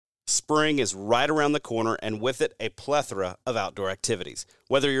Spring is right around the corner, and with it, a plethora of outdoor activities.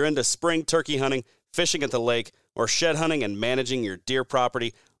 Whether you're into spring turkey hunting, fishing at the lake, or shed hunting and managing your deer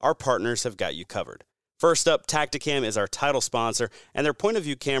property, our partners have got you covered. First up, Tactacam is our title sponsor, and their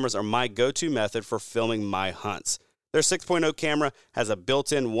point-of-view cameras are my go-to method for filming my hunts. Their 6.0 camera has a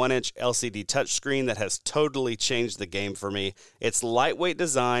built-in 1-inch LCD touchscreen that has totally changed the game for me. Its lightweight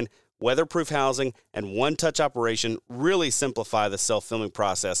design, weatherproof housing, and one-touch operation really simplify the self-filming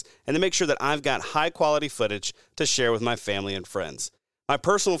process, and they make sure that I've got high-quality footage to share with my family and friends. My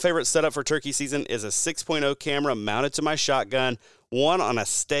personal favorite setup for turkey season is a 6.0 camera mounted to my shotgun, one on a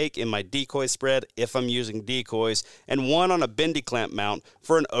stake in my decoy spread if I'm using decoys, and one on a bendy clamp mount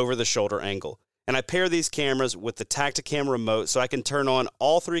for an over-the-shoulder angle. And I pair these cameras with the Tactacam remote so I can turn on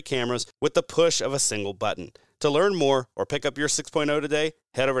all 3 cameras with the push of a single button. To learn more or pick up your 6.0 today,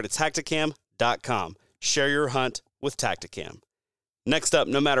 head over to Tactacam.com. Share your hunt with Tactacam. Next up,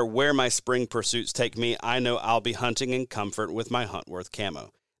 no matter where my spring pursuits take me, I know I'll be hunting in comfort with my Huntworth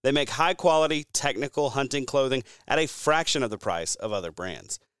camo. They make high-quality, technical hunting clothing at a fraction of the price of other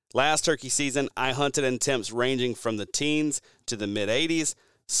brands. Last turkey season, I hunted in temps ranging from the teens to the mid-80s,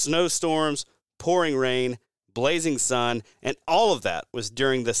 snowstorms, pouring rain, blazing sun, and all of that was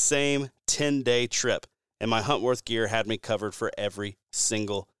during the same 10-day trip. And my Huntworth gear had me covered for every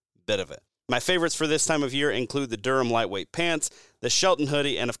single bit of it. My favorites for this time of year include the Durham lightweight pants, the Shelton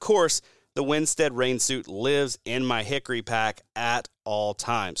hoodie, and of course, the Winstead rain suit lives in my hickory pack at all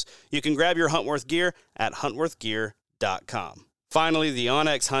times. You can grab your Huntworth gear at huntworthgear.com. Finally, the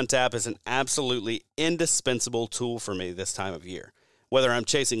onX Hunt app is an absolutely indispensable tool for me this time of year. Whether I'm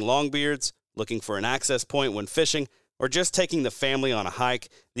chasing longbeards, looking for an access point when fishing, or just taking the family on a hike,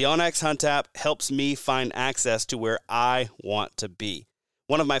 the onX Hunt app helps me find access to where I want to be.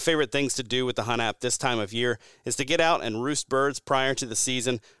 One of my favorite things to do with the Hunt app this time of year is to get out and roost birds prior to the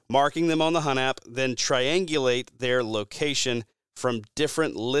season, marking them on the Hunt app, then triangulate their location from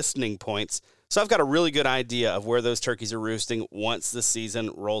different listening points. So I've got a really good idea of where those turkeys are roosting once the season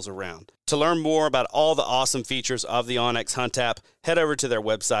rolls around. To learn more about all the awesome features of the onX Hunt app, head over to their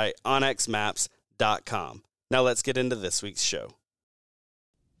website, onxmaps.com. Now let's get into this week's show.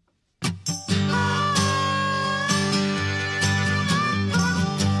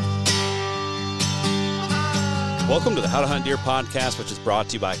 Welcome to the How to Hunt Deer podcast, which is brought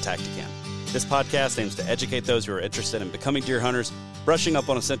to you by Tactacam. This podcast aims to educate those who are interested in becoming deer hunters, brushing up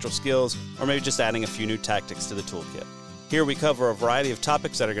on essential skills, or maybe just adding a few new tactics to the toolkit. Here we cover a variety of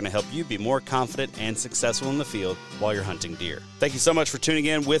topics that are going to help you be more confident and successful in the field while you're hunting deer. Thank you so much for tuning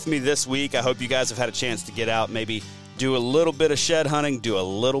in with me this week. I hope you guys have had a chance to get out, maybe do a little bit of shed hunting, do a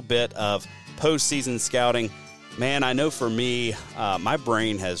little bit of postseason scouting. Man, I know for me, my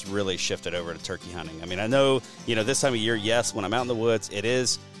brain has really shifted over to turkey hunting. I mean, I know, this time of year, yes, when I'm out in the woods, it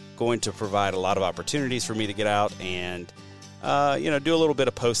is going to provide a lot of opportunities for me to get out and, do a little bit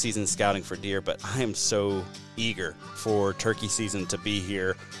of postseason scouting for deer, but I am so eager for turkey season to be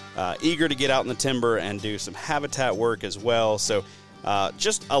here, eager to get out in the timber and do some habitat work as well. So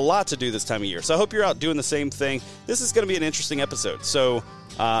just a lot to do this time of year. So I hope you're out doing the same thing. This is going to be an interesting episode. So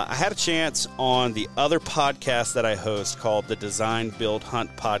I had a chance on the other podcast that I host called the Design, Build,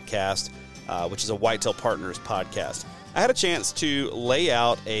 Hunt podcast, which is a Whitetail Partners podcast. I had a chance to lay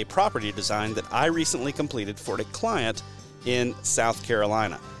out a property design that I recently completed for a client in South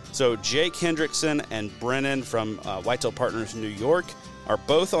Carolina. So Jake Hendrickson and Brennan from Whitetail Partners New York are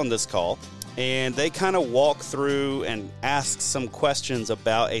both on this call, and they kind of walk through and ask some questions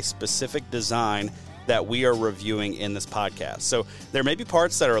about a specific design that we are reviewing in this podcast. So there may be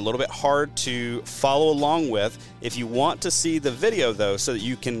parts that are a little bit hard to follow along with. If you want to see the video, though, so that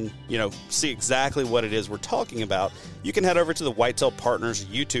you can, see exactly what it is we're talking about, you can head over to the Whitetail Partners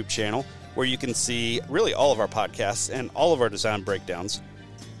YouTube channel, where you can see really all of our podcasts and all of our design breakdowns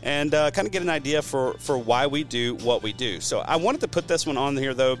and kind of get an idea for why we do what we do. So I wanted to put this one on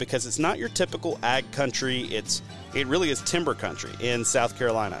here, though, because it's not your typical ag country. It really is timber country in South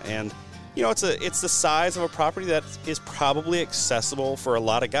Carolina. And it's the size of a property that is probably accessible for a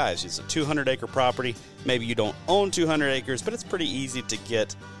lot of guys. It's a 200-acre property. Maybe you don't own 200 acres, but it's pretty easy to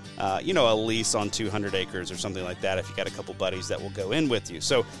get, a lease on 200 acres or something like that if you got a couple buddies that will go in with you.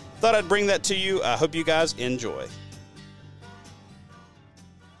 So thought I'd bring that to you. I hope you guys enjoy.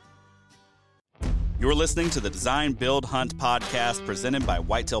 You're listening to the Design, Build, Hunt podcast presented by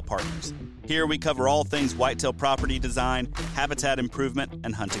Whitetail Partners. Here we cover all things whitetail property design, habitat improvement,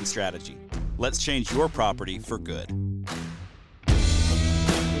 and hunting strategy. Let's change your property for good.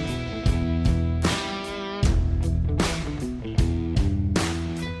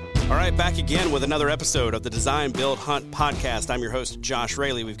 All right, back again with another episode of the Design, Build, Hunt podcast. I'm your host, Josh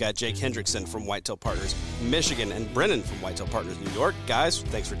Raley. We've got Jake Hendrickson from Whitetail Partners, Michigan, and Brennan from Whitetail Partners, New York. Guys,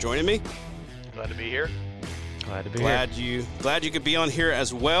 thanks for joining me. Glad to be here. Glad you could be on here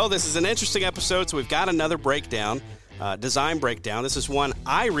as well. This is an interesting episode, so we've got another breakdown, design breakdown. This is one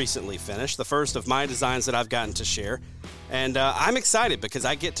I recently finished, the first of my designs that I've gotten to share. And I'm excited because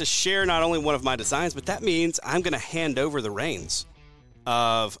I get to share not only one of my designs, but that means I'm going to hand over the reins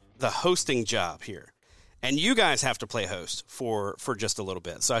of the hosting job here, and you guys have to play host for just a little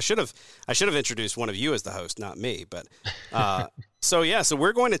bit. So I should have introduced one of you as the host, not me. But so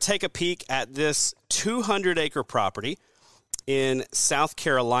we're going to take a peek at this 200-acre property in South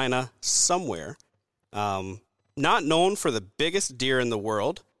Carolina somewhere, not known for the biggest deer in the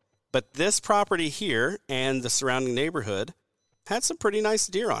world, but this property here and the surrounding neighborhood had some pretty nice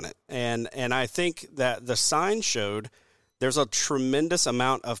deer on it, and I think that the sign showed there's a tremendous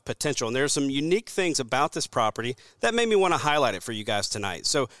amount of potential, and there's some unique things about this property that made me want to highlight it for you guys tonight.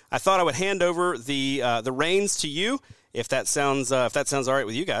 So I thought I would hand over the reins to you, if that sounds all right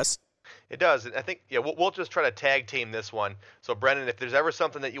with you guys. It does. I think we'll just try to tag team this one. So Brennan, if there's ever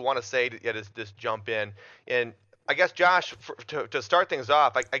something that you want to say, just jump in. And I guess Josh, to start things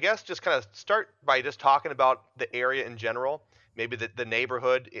off, I guess just kind of start by just talking about the area in general, maybe the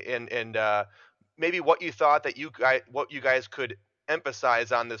neighborhood, and maybe what you thought that you guys could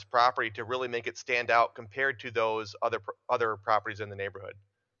emphasize on this property to really make it stand out compared to those other properties in the neighborhood.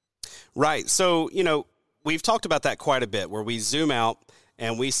 Right. So, we've talked about that quite a bit, where we zoom out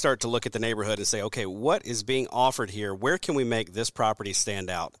and we start to look at the neighborhood and say, okay, what is being offered here? Where can we make this property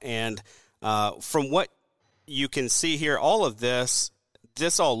stand out? And from what you can see here, all of this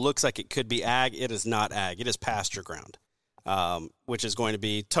all looks like it could be ag. It is not ag. It is pasture ground, which is going to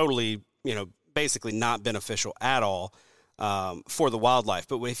be totally, basically not beneficial at all for the wildlife.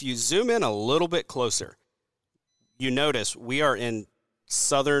 But if you zoom in a little bit closer, you notice we are in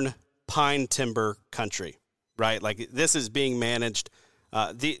southern pine timber country, right? Like, this is being managed.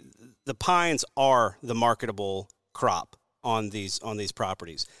 The pines are the marketable crop on these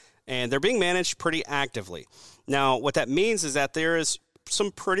properties, and they're being managed pretty actively. Now, what that means is that there is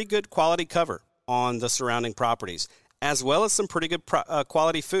some pretty good quality cover on the surrounding properties, as well as some pretty good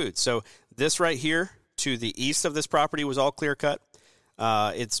quality food. So this right here to the east of this property was all clear cut.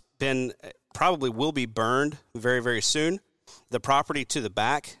 It's probably will be burned very, very soon. The property to the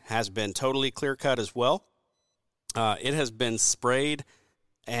back has been totally clear cut as well. It has been sprayed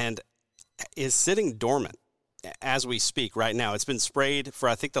and is sitting dormant as we speak right now. It's been sprayed for,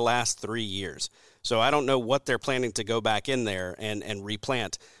 I think, the last 3 years. So I don't know what they're planning to go back in there and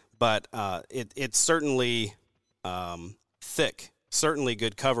replant, but it's certainly thick. Certainly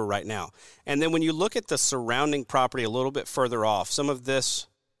good cover right now. And then when you look at the surrounding property a little bit further off, some of this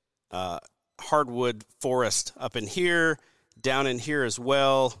hardwood forest up in here, down in here as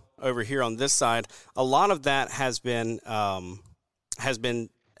well, over here on this side, a lot of that had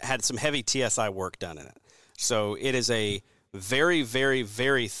some heavy TSI work done in it. So it is a very, very,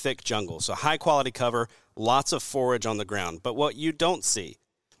 very thick jungle. So high quality cover, lots of forage on the ground. But what you don't see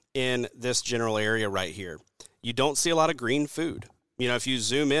in this general area right here, you don't see a lot of green food. If you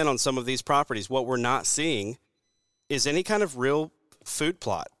zoom in on some of these properties, what we're not seeing is any kind of real food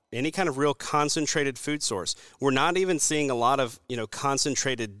plot, any kind of real concentrated food source. We're not even seeing a lot of,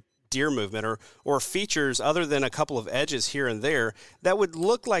 concentrated deer movement or features other than a couple of edges here and there that would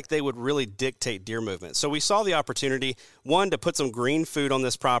look like they would really dictate deer movement. So we saw the opportunity, one, to put some green food on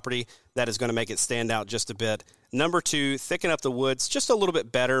this property that is going to make it stand out just a bit. Number two, thicken up the woods just a little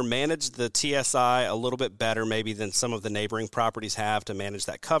bit better, manage the TSI a little bit better maybe than some of the neighboring properties have to manage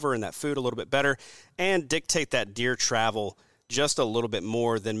that cover and that food a little bit better, and dictate that deer travel just a little bit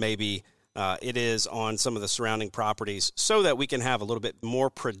more than maybe it is on some of the surrounding properties, so that we can have a little bit more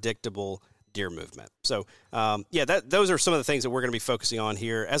predictable deer movement. So, those are some of the things that we're going to be focusing on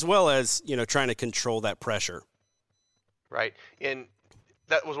here, as well as, trying to control that pressure. Right. And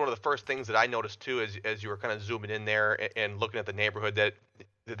that was one of the first things that I noticed too, as you were kind of zooming in there and looking at the neighborhood, that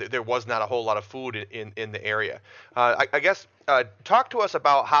there was not a whole lot of food in the area. I guess talk to us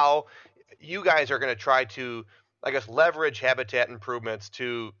about how you guys are going to try to, leverage habitat improvements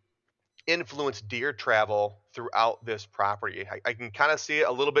to influence deer travel throughout this property. I can kind of see it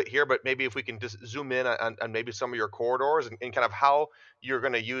a little bit here, but maybe if we can just zoom in on maybe some of your corridors and kind of how you're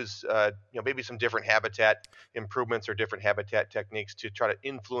going to use, maybe some different habitat improvements or different habitat techniques to try to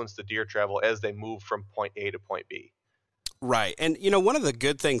influence the deer travel as they move from point A to point B. Right. And, one of the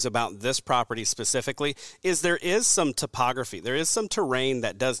good things about this property specifically is there is some topography. There is some terrain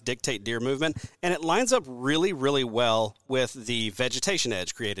that does dictate deer movement, and it lines up really, really well with the vegetation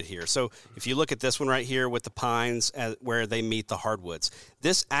edge created here. So if you look at this one right here with the pines where they meet the hardwoods,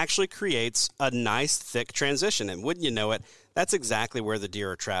 this actually creates a nice thick transition. And wouldn't you know it, that's exactly where the deer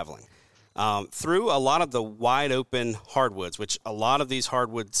are traveling. Through a lot of the wide open hardwoods, which a lot of these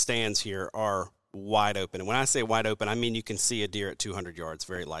hardwood stands here are wide open. And when I say wide open, I mean you can see a deer at 200 yards,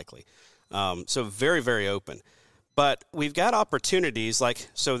 very likely. So very, very open. But we've got opportunities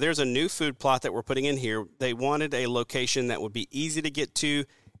so there's a new food plot that we're putting in here. They wanted a location that would be easy to get to,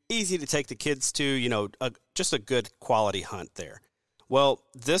 easy to take the kids to, just a good quality hunt there. Well,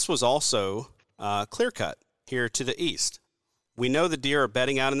 this was also clear cut here to the east. We know the deer are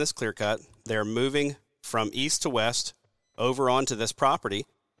bedding out in this clear cut. They're moving from east to west over onto this property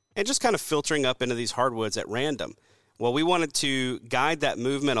and just kind of filtering up into these hardwoods at random. Well, we wanted to guide that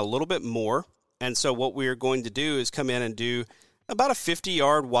movement a little bit more, and so what we're going to do is come in and do about a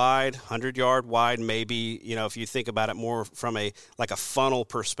 50-yard wide, 100-yard wide, maybe, if you think about it more from a funnel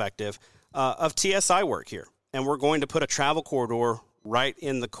perspective of TSI work here. And we're going to put a travel corridor right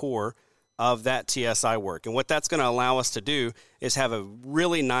in the core of that TSI work. And what that's going to allow us to do is have a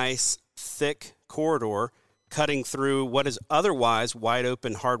really nice, thick corridor cutting through what is otherwise wide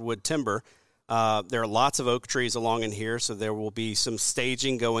open hardwood timber. There are lots of oak trees along in here, so there will be some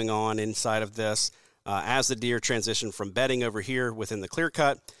staging going on inside of this as the deer transition from bedding over here within the clear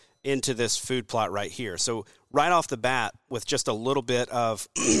cut into this food plot right here. So right off the bat, with just a little bit of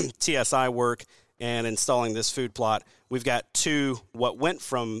TSI work and installing this food plot, we've got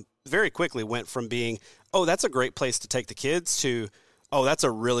very quickly went from being, oh, that's a great place to take the kids, to, oh, that's a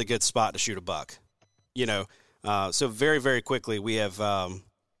really good spot to shoot a buck. So very, very quickly we've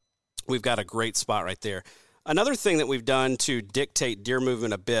got a great spot right there. Another thing that we've done to dictate deer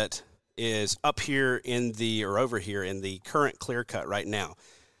movement a bit is over here in the current clear cut right now.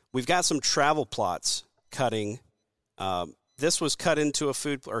 We've got some travel plots cutting. This was cut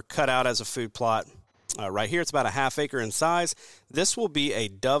out as a food plot. Right here, it's about a half acre in size. This will be a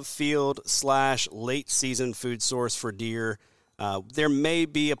dove field / late season food source for deer. There may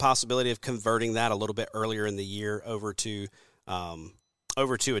be a possibility of converting that a little bit earlier in the year over to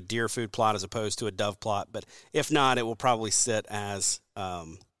a deer food plot as opposed to a dove plot. But if not, it will probably sit as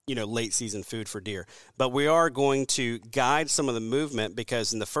late season food for deer. But we are going to guide some of the movement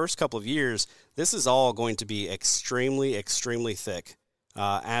because in the first couple of years, this is all going to be extremely, extremely thick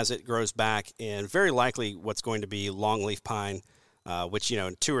as it grows back, and very likely what's going to be longleaf pine, which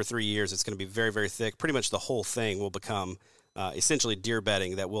in 2 or 3 years it's going to be very, very thick. Pretty much the whole thing will become essentially deer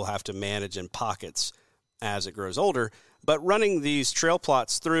bedding that we'll have to manage in pockets as it grows older. But running these trail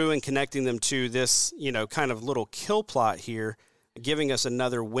plots through and connecting them to this, kind of little kill plot here, giving us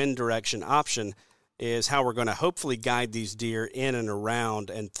another wind direction option, is how we're going to hopefully guide these deer in and around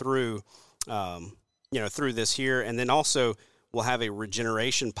and through, through this here. And then also we'll have a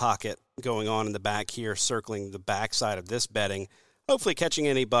regeneration pocket going on in the back here, circling the backside of this bedding, hopefully catching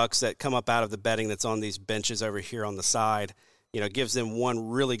any bucks that come up out of the bedding that's on these benches over here on the side. Gives them one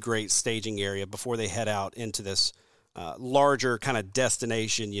really great staging area before they head out into this larger kind of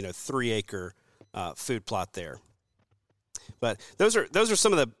destination, 3-acre food plot there. But those are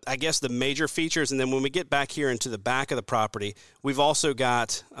some of the major features. And then when we get back here into the back of the property, we've also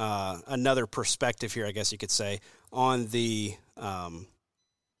got another perspective here, I guess you could say, on the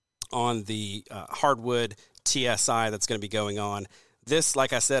hardwood TSI that's going to be going on. This,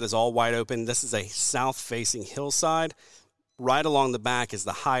 like I said, is all wide open. This is a south-facing hillside. Right along the back is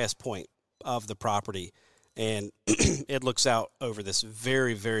the highest point of the property, and it looks out over this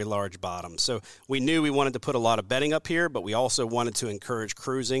very, very large bottom. So we knew we wanted to put a lot of bedding up here, but we also wanted to encourage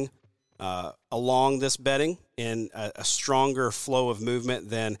cruising along this bedding in a stronger flow of movement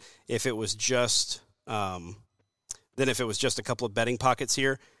than if it was just a couple of bedding pockets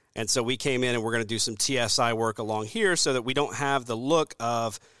here. And so we came in and we're going to do some TSI work along here so that we don't have the look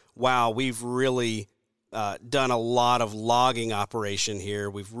of, wow, we've really done a lot of logging operation here.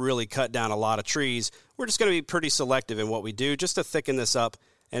 We've really cut down a lot of trees. We're just going to be pretty selective in what we do just to thicken this up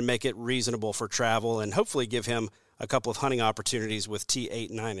and make it reasonable for travel and hopefully give him a couple of hunting opportunities with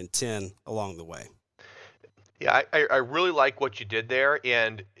T8, 9, and 10 along the way. Yeah, I really like what you did there.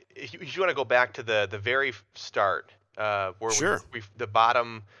 And if you want to go back to the very start, where sure. we the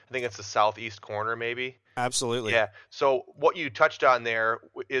bottom, I think it's the southeast corner maybe. Absolutely. Yeah. So what you touched on there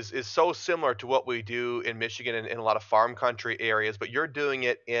is so similar to what we do in Michigan and in a lot of farm country areas, but you're doing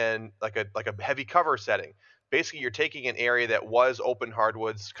it in like a heavy cover setting. basically you're taking an area that was open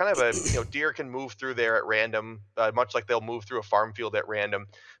hardwoods, kind of a, deer can move through there at random, much like they'll move through a farm field at random,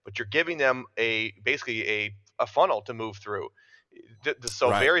 but you're giving them basically a funnel to move through. So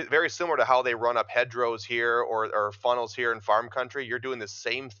Right. very, very similar to how they run up hedgerows here or funnels here in farm country. You're doing the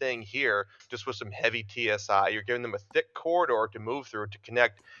same thing here, just with some heavy TSI. You're giving them a thick corridor to move through to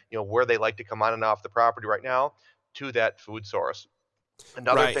connect, where they like to come on and off the property right now to that food source.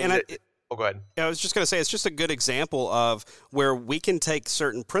 Another Right. thing And go ahead. I was just going to say, it's just a good example of where we can take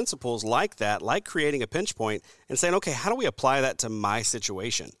certain principles like that, like creating a pinch point, and saying, okay, how do we apply that to my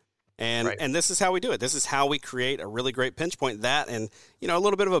situation? And Right. and this is how we do it. This is how we create a really great pinch point. That and a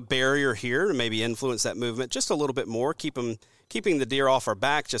little bit of a barrier here to maybe influence that movement just a little bit more, keeping the deer off our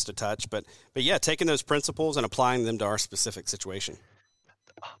back just a touch. But yeah, taking those principles and applying them to our specific situation.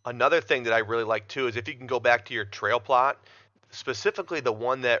 Another thing that I really like too is if you can go back to your trail plot, specifically the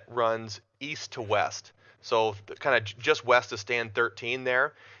one that runs east to west. So kind of just west of stand 13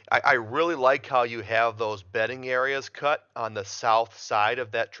 there. I really like how you have those bedding areas cut on the south side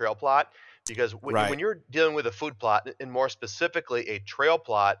of that trail plot, because when you're dealing with a food plot, and more specifically a trail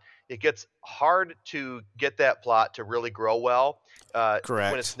plot, it gets hard to get that plot to really grow well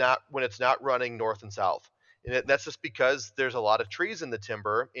Correct. when it's not running north and south. And that's just because there's a lot of trees in the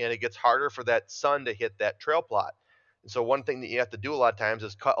timber, and it gets harder for that sun to hit that trail plot. And so one thing that you have to do a lot of times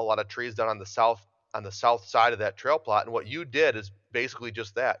is cut a lot of trees down on the south side of that trail plot. And what you did is basically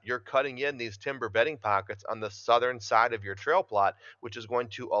just that. You're cutting in these timber bedding pockets on the southern side of your trail plot, which is going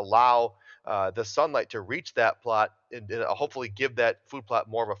to allow the sunlight to reach that plot and hopefully give that food plot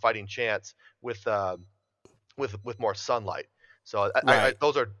more of a fighting chance with more sunlight. So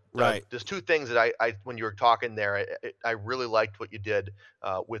those are just two things that I when you were talking there, I really liked what you did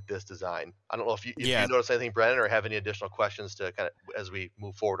with this design. I don't know if you noticed anything, Brennan, or have any additional questions to kind of as we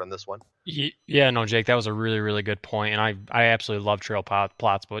move forward on this one. Yeah, no, Jake, that was a really, really good point. And I absolutely love trail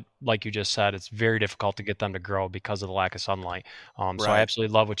plots, but like you just said, it's very difficult to get them to grow because of the lack of sunlight. So I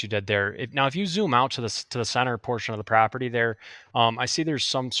absolutely love what you did there. If you zoom out to the center portion of the property there, I see there's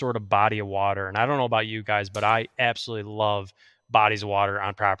some sort of body of water. And I don't know about you guys, but I absolutely love bodies of water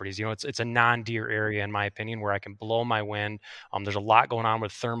on properties. It's a non-deer area, in my opinion, where I can blow my wind. There's a lot going on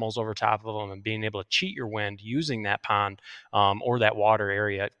with thermals over top of them and being able to cheat your wind using that pond or that water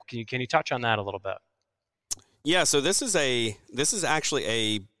area. Can you touch on that a little bit? Yeah, so this is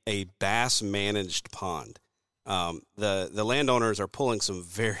actually a bass managed pond. The landowners are pulling some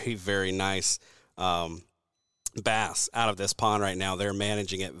very, very nice bass out of this pond right now. They're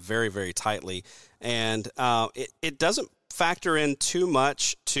managing it very, very tightly, and it doesn't factor in too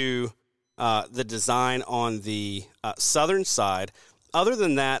much to the design on the southern side. Other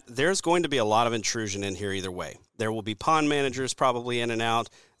than that, there's going to be a lot of intrusion in here either way. There will be pond managers probably in and out.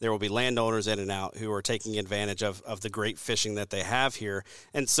 There will be landowners in and out who are taking advantage of the great fishing that they have here.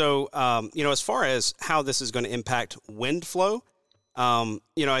 And so, as far as how this is going to impact wind flow,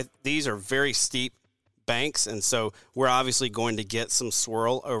 these are very steep banks, and so we're obviously going to get some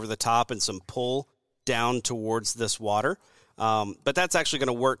swirl over the top and some pull down towards this water. But that's actually going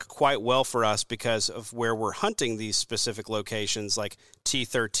to work quite well for us because of where we're hunting these specific locations like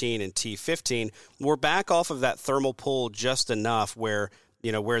T13 and T15. We're back off of that thermal pull just enough where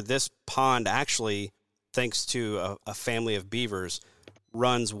this pond actually, thanks to a family of beavers,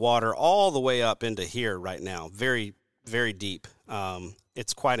 runs water all the way up into here right now. Very, very deep.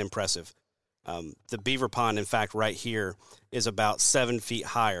 It's quite impressive. The beaver pond, in fact, right here is about 7 feet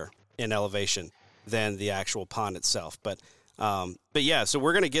higher in elevation than the actual pond itself. But yeah, so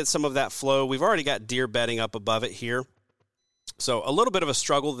we're going to get some of that flow. We've already got deer bedding up above it here. So a little bit of a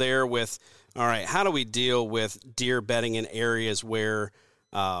struggle there with, all right, how do we deal with deer bedding in areas where,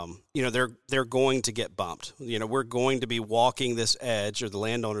 they're going to get bumped? We're going to be walking this edge, or the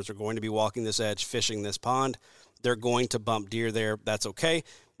landowners are going to be walking this edge, fishing this pond. They're going to bump deer there. That's okay.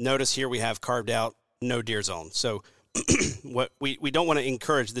 Notice here we have carved out no deer zone. So what we don't want to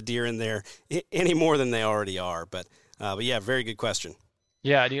encourage the deer in there any more than they already are. But yeah, very good question.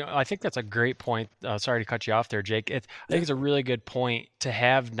 Yeah, I think that's a great point. Sorry to cut you off there, Jake. I think it's a really good point to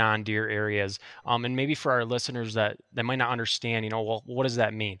have non-deer areas. And maybe for our listeners that might not understand, well, what does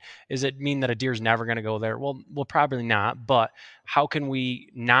that mean? Does it mean that a deer is never going to go there? Well, probably not. But how can we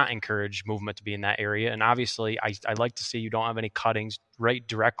not encourage movement to be in that area? And obviously, I like to see you don't have any cuttings right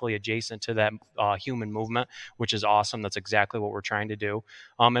directly adjacent to that human movement, which is awesome. That's exactly what we're trying to do.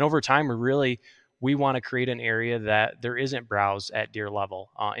 And over time, we want to create an area that there isn't browse at deer level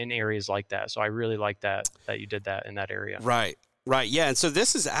in areas like that. So I really like that you did that in that area. Right. Yeah. And so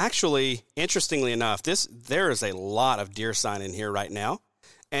this is actually, interestingly enough, there is a lot of deer sign in here right now.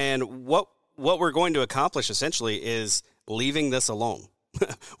 And what what we're going to accomplish essentially is leaving this alone.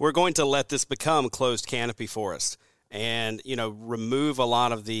 We're going to let this become closed canopy forest and, remove a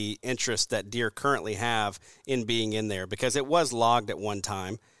lot of the interest that deer currently have in being in there, because it was logged at one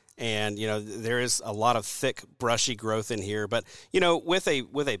time. And, there is a lot of thick, brushy growth in here. But, with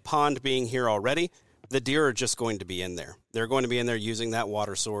a pond being here already, the deer are just going to be in there. They're going to be in there using that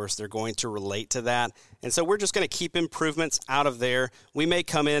water source. They're going to relate to that. And so we're just going to keep improvements out of there. We may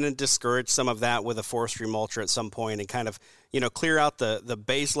come in and discourage some of that with a forestry mulcher at some point and kind of, clear out the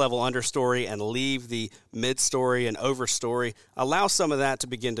base level understory and leave the mid-story and overstory. Allow some of that to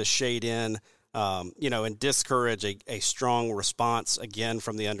begin to shade in, and discourage a strong response again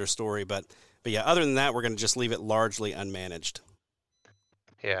from the understory. But yeah, other than that, we're going to just leave it largely unmanaged.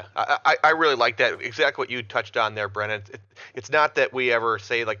 Yeah, I really like that. Exactly what you touched on there, Brennan. It's not that we ever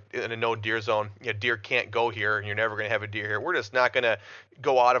say, like, in a no deer zone, deer can't go here and you're never going to have a deer here. We're just not going to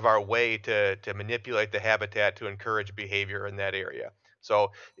go out of our way to manipulate the habitat to encourage behavior in that area.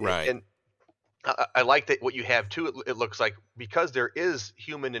 So, right. And I like that what you have too. It looks like, because there is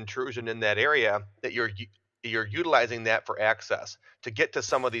human intrusion in that area, that you're utilizing that for access to get to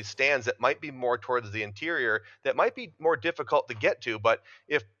some of these stands that might be more towards the interior, that might be more difficult to get to. But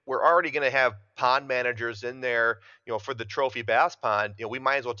if we're already going to have pond managers in there, for the trophy bass pond, we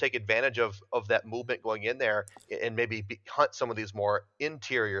might as well take advantage of that movement going in there and maybe hunt some of these more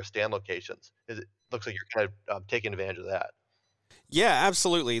interior stand locations. It looks like you're kind of taking advantage of that. Yeah,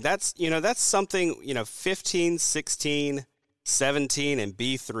 absolutely. That's something, 15, 16, 17, and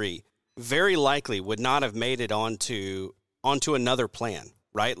B3 very likely would not have made it onto another plan,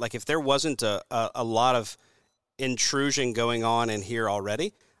 right? Like if there wasn't a lot of intrusion going on in here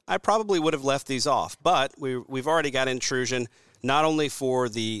already, I probably would have left these off. But we've already got intrusion not only for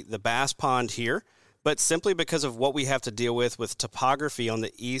the bass pond here, but simply because of what we have to deal with topography on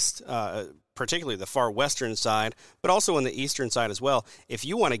the east, particularly the far western side, but also on the eastern side as well. If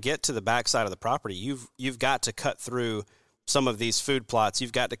you want to get to the back side of the property, you've got to cut through some of these food plots.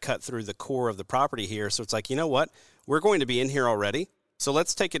 You've got to cut through the core of the property here. So it's like, you know what? We're going to be in here already, so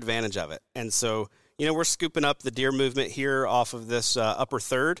let's take advantage of it. And so, we're scooping up the deer movement here off of this upper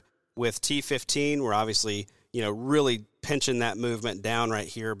third with T15. We're obviously, really pinching that movement down right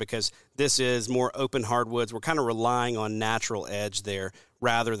here because this is more open hardwoods. We're kind of relying on natural edge there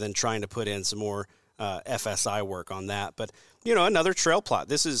rather than trying to put in some more FSI work on that. But, another trail plot.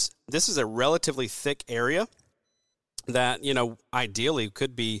 This is a relatively thick area that, ideally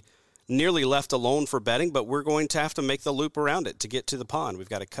could be nearly left alone for bedding, but we're going to have to make the loop around it to get to the pond. We've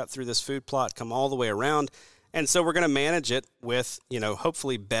got to cut through this food plot, come all the way around. And so we're going to manage it with,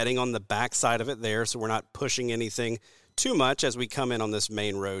 hopefully bedding on the back side of it there, so we're not pushing anything too much as we come in on this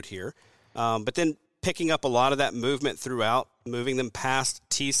main road here. But then picking up a lot of that movement throughout, moving them past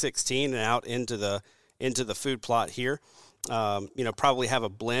T16 and out into the food plot here. Probably have a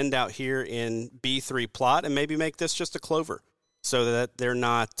blend out here in B3 plot and maybe make this just a clover so that they're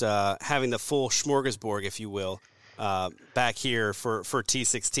not having the full smorgasbord, if you will, back here for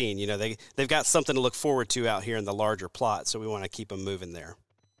T16. They've got something to look forward to out here in the larger plot, so we want to keep them moving there.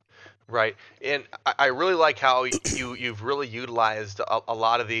 Right, and I really like how you've really utilized a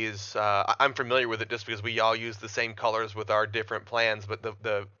lot of these. I'm familiar with it just because we all use the same colors with our different plans, but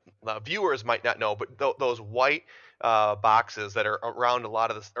the viewers might not know. But those white boxes that are around a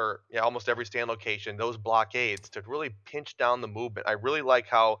lot of this, or almost every stand location, those blockades to really pinch down the movement. I really like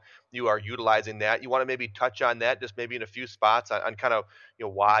how you are utilizing that. You want to maybe touch on that, just maybe in a few spots on kind of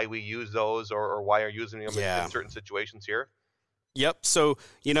why we use those or why you're using them in certain situations here. Yep. So,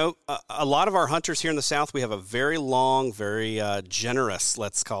 a lot of our hunters here in the South, we have a very long, very generous,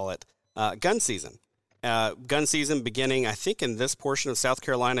 let's call it, gun season. Gun season beginning, I think, in this portion of South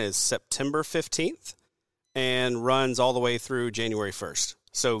Carolina is September 15th and runs all the way through January 1st.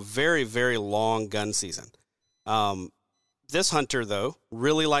 So very, very long gun season. This hunter, though,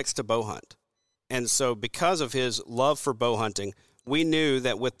 really likes to bow hunt. And so because of his love for bow hunting, we knew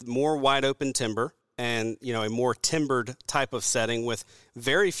that with more wide open timber, and, a more timbered type of setting with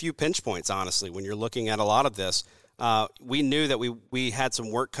very few pinch points, honestly, when you're looking at a lot of this, we knew that we had some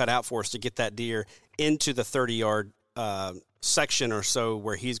work cut out for us to get that deer into the 30-yard section or so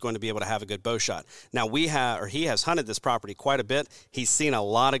where he's going to be able to have a good bow shot. Now, he has hunted this property quite a bit. He's seen a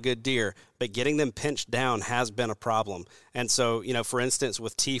lot of good deer, but getting them pinched down has been a problem. And so, for instance,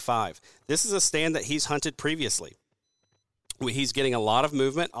 with T5, this is a stand that he's hunted previously. He's getting a lot of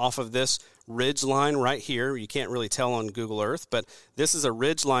movement off of this ridge line right here. You can't really tell on Google Earth, but this is a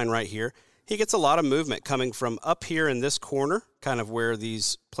ridge line right here. He gets a lot of movement coming from up here in this corner, kind of where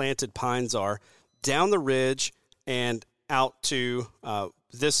these planted pines are, down the ridge and out to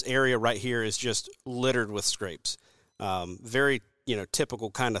this area right here is just littered with scrapes. Very, typical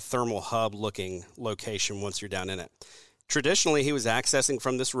kind of thermal hub looking location once you're down in it. Traditionally, he was accessing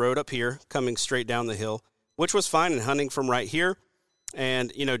from this road up here, coming straight down the hill, which was fine, and hunting from right here.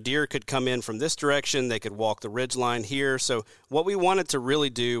 And, deer could come in from this direction. They could walk the ridge line here. So what we wanted to really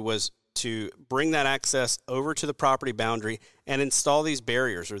do was to bring that access over to the property boundary and install these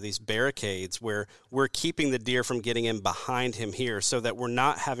barriers or these barricades where we're keeping the deer from getting in behind him here, so that we're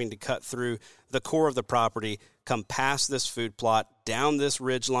not having to cut through the core of the property, come past this food plot, down this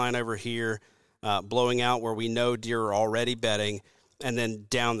ridge line over here, blowing out where we know deer are already bedding, and then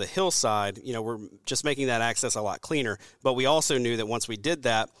down the hillside. We're just making that access a lot cleaner. But we also knew that once we did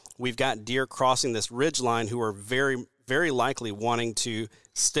that, we've got deer crossing this ridge line who are very, very likely wanting to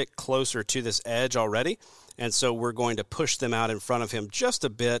stick closer to this edge already. And so we're going to push them out in front of him just a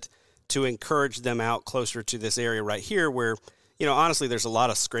bit to encourage them out closer to this area right here where, honestly, there's a lot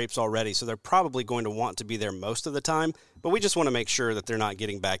of scrapes already. So they're probably going to want to be there most of the time. But we just want to make sure that they're not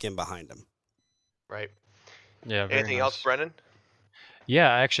getting back in behind them. Right. Yeah. Anything else, Brendan? Yeah,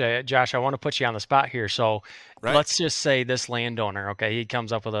 actually, Josh, I want to put you on the spot here. So Right. let's just say this landowner, okay, he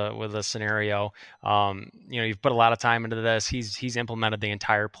comes up with a scenario. You've put a lot of time into this. He's implemented the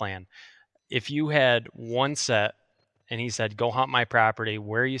entire plan. If you had one set and he said, go hunt my property,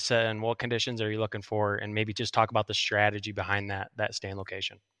 where are you setting, what conditions are you looking for, and maybe just talk about the strategy behind that stand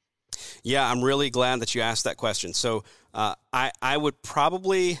location. Yeah, I'm really glad that you asked that question. So I would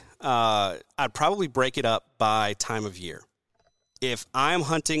probably I'd probably break it up by time of year. If I'm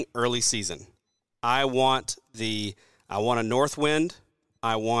hunting early season, I want a north wind.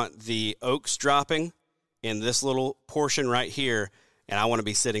 I want the oaks dropping in this little portion right here, and I want to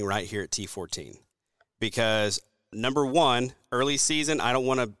be sitting right here at T14. Because number one, early season, I don't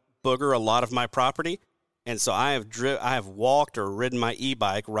want to booger a lot of my property, and so I have walked or ridden my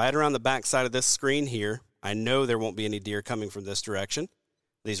e-bike right around the back side of this screen here. I know there won't be any deer coming from this direction.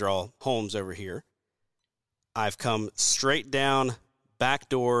 These are all homes over here. I've come straight down back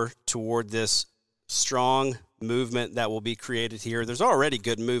door toward this strong movement that will be created here. There's already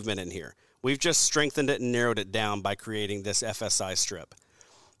good movement in here. We've just strengthened it and narrowed it down by creating this FSI strip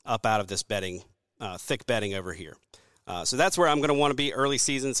up out of this bedding, thick bedding over here. So that's where I'm going to want to be early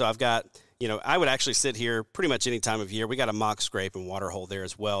season. So I've got, I would actually sit here pretty much any time of year. We got a mock scrape and water hole there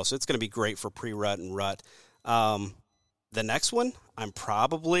as well. So it's going to be great for pre-rut and rut. The next one, I'm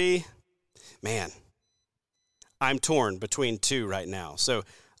torn between two right now. So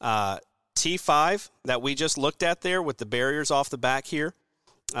T5 that we just looked at there with the barriers off the back here,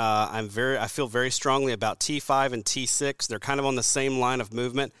 I feel very strongly about T5 and T6. They're kind of on the same line of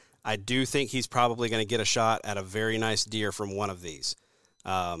movement. I do think he's probably going to get a shot at a very nice deer from one of these. Do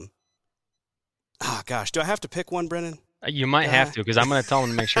I have to pick one, Brennan? You might have to, because I'm going to tell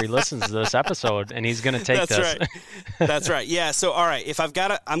him to make sure he listens to this episode, and he's going to take this. Right. That's right. Yeah. So, all right, if I'm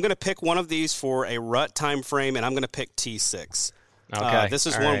going to pick one of these for a rut time frame, and I'm going to pick T6. Okay. This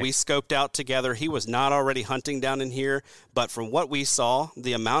is one we scoped out together. He was not already hunting down in here, but from what we saw,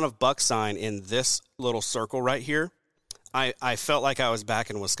 the amount of buck sign in this little circle right here, I felt like I was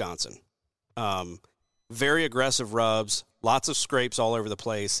back in Wisconsin. Very aggressive rubs, lots of scrapes all over the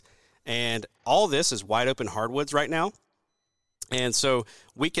place, and all this is wide open hardwoods right now. And so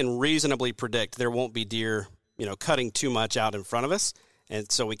we can reasonably predict there won't be deer, cutting too much out in front of us. And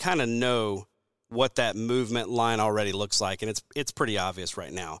so we kind of know what that movement line already looks like, and it's pretty obvious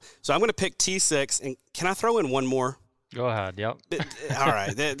right now. So I'm going to pick T6, and can I throw in one more? Go ahead. Yep. All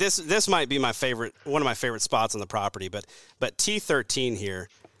right. This might be one of my favorite spots on the property, but T13 here,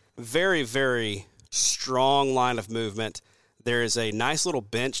 very, very strong line of movement. There is a nice little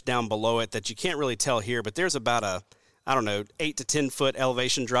bench down below it that you can't really tell here, but there's about a 8 to 10 foot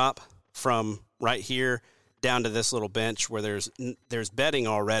elevation drop from right here down to this little bench where there's bedding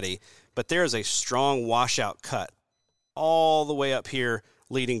already, but there's a strong washout cut all the way up here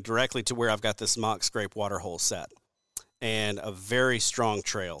leading directly to where I've got this mock scrape water hole set, and a very strong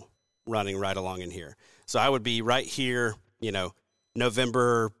trail running right along in here. So I would be right here,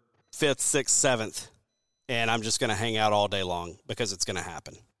 November 5th, 6th, 7th, and I'm just going to hang out all day long because it's going to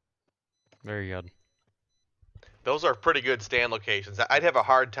happen. Very good. Those are pretty good stand locations. I'd have a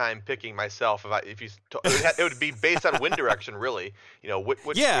hard time picking myself it would be based on wind direction, really.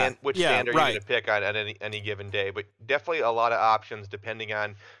 Which stand are you going to pick on any given day? But definitely a lot of options depending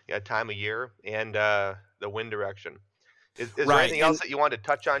on time of year and the wind direction. Is there anything else that you want to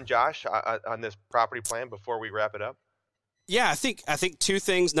touch on, Josh, on this property plan before we wrap it up? Yeah, I think two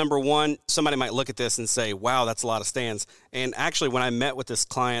things. Number one, somebody might look at this and say, wow, that's a lot of stands. And actually, when I met with this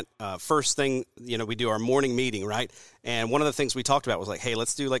client, first thing, we do our morning meeting, right? And one of the things we talked about was like, hey,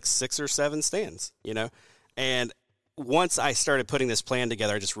 let's do like 6 or 7 stands, And once I started putting this plan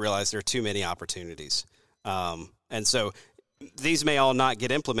together, I just realized there are too many opportunities. And so these may all not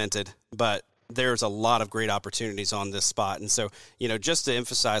get implemented, but there's a lot of great opportunities on this spot. And so, just to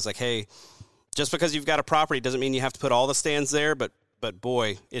emphasize, like, hey, just because you've got a property doesn't mean you have to put all the stands there, but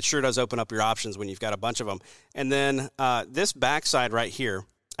boy, it sure does open up your options when you've got a bunch of them. And then this backside right here,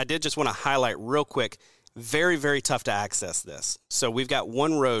 I did just want to highlight real quick, very, very tough to access this. So we've got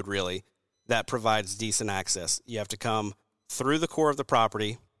one road really that provides decent access. You have to come through the core of the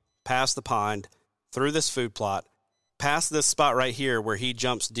property, past the pond, through this food plot, past this spot right here where he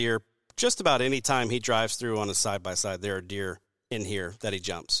jumps deer. Just about any time he drives through on a side-by-side, there are deer in here that he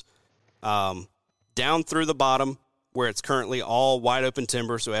jumps. Down through the bottom where it's currently all wide open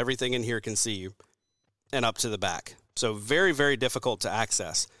timber, so everything in here can see you, and up to the back. So very, very difficult to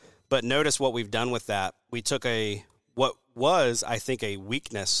access. But notice what we've done with that. We took what was, I think, a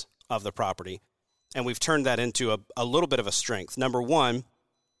weakness of the property, and we've turned that into a little bit of a strength. Number one,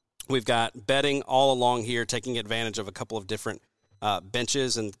 we've got bedding all along here, taking advantage of a couple of different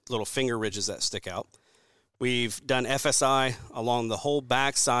benches and little finger ridges that stick out. We've done FSI along the whole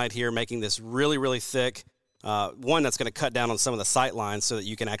backside here, making this really, really thick. One that's going to cut down on some of the sight lines so that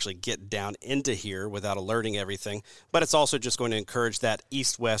you can actually get down into here without alerting everything. But it's also just going to encourage that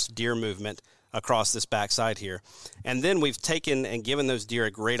east-west deer movement across this backside here. And then we've taken and given those deer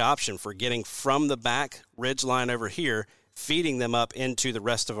a great option for getting from the back ridge line over here, feeding them up into the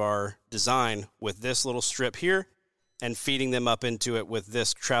rest of our design with this little strip here, and feeding them up into it with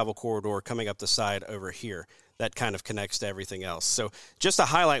this travel corridor coming up the side over here. That kind of connects to everything else. So just a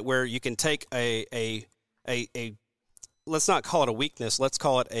highlight where you can take a let's not call it a weakness, let's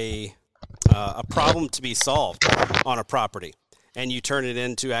call it a problem to be solved on a property, and you turn it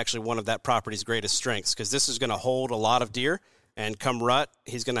into actually one of that property's greatest strengths, because this is going to hold a lot of deer, and come rut,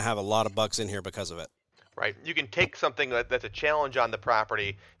 he's going to have a lot of bucks in here because of it. Right. You can take something that's a challenge on the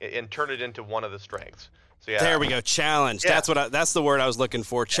property and turn it into one of the strengths. So, yeah. There we go. Challenge. Yeah. That's the word I was looking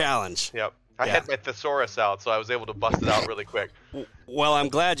for. Challenge. Yep. I had my thesaurus out, so I was able to bust it out really quick. Well, I'm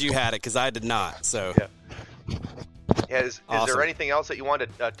glad you had it, because I did not. So. Yeah. Is there anything else that you want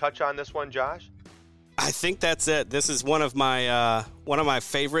to touch on this one, Josh? I think that's it. This is one of my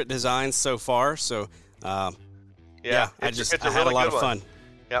favorite designs so far. So, I had a lot of fun.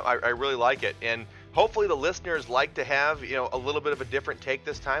 Yeah, I really like it, and hopefully the listeners like to have a little bit of a different take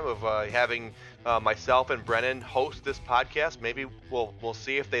this time of having myself and Brennan host this podcast. Maybe we'll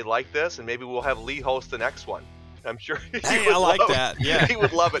see if they like this, and maybe we'll have Lee host the next one. I'm sure. Hey, I like that. Yeah, he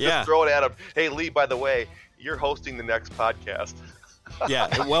would love it. Yeah. Just throw it at him. Hey, Lee, by the way, you're hosting the next podcast.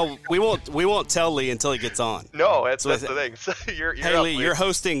 Yeah. Well, we won't tell Lee until he gets on. No, that's the thing. So you're hey, Lee, you're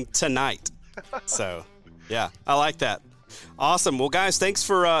hosting tonight. So, yeah, I like that. Awesome. Well, guys, thanks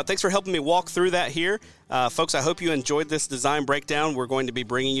for helping me walk through that here. Folks, I hope you enjoyed this design breakdown. We're going to be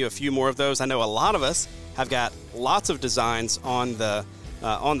bringing you a few more of those. I know a lot of us have got lots of designs on the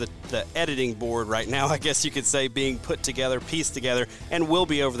editing board right now, I guess you could say, being put together, pieced together, and will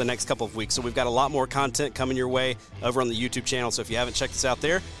be over the next couple of weeks. So we've got a lot more content coming your way over on the YouTube channel. So if you haven't checked us out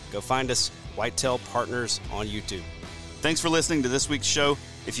there, go find us, Whitetail Partners on YouTube. Thanks for listening to this week's show.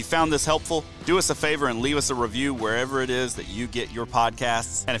 If you found this helpful, do us a favor and leave us a review wherever it is that you get your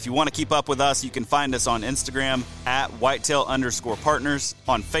podcasts. And if you want to keep up with us, you can find us on Instagram at Whitetail_Partners,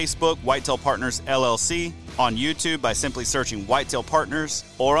 on Facebook, Whitetail Partners LLC, on YouTube by simply searching Whitetail Partners,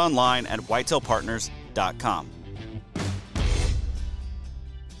 or online at whitetailpartners.com.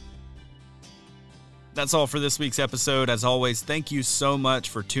 That's all for this week's episode. As always, thank you so much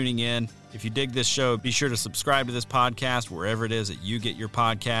for tuning in. If you dig this show, be sure to subscribe to this podcast wherever it is that you get your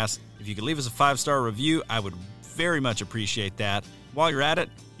podcasts. If you could leave us a 5-star review, I would very much appreciate that. While you're at it,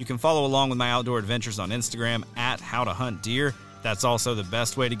 you can follow along with my outdoor adventures on Instagram at How to Hunt Deer. That's also the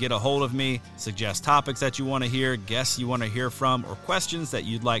best way to get a hold of me, suggest topics that you want to hear, guests you want to hear from, or questions that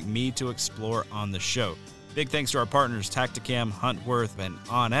you'd like me to explore on the show. Big thanks to our partners Tacticam, Huntworth, and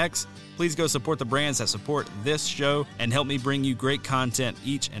OnX. Please go support the brands that support this show and help me bring you great content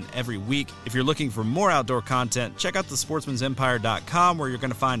each and every week. If you're looking for more outdoor content, check out thesportsmansempire.com, where you're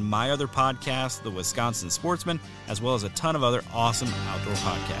going to find my other podcast, The Wisconsin Sportsman, as well as a ton of other awesome outdoor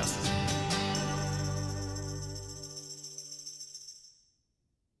podcasts.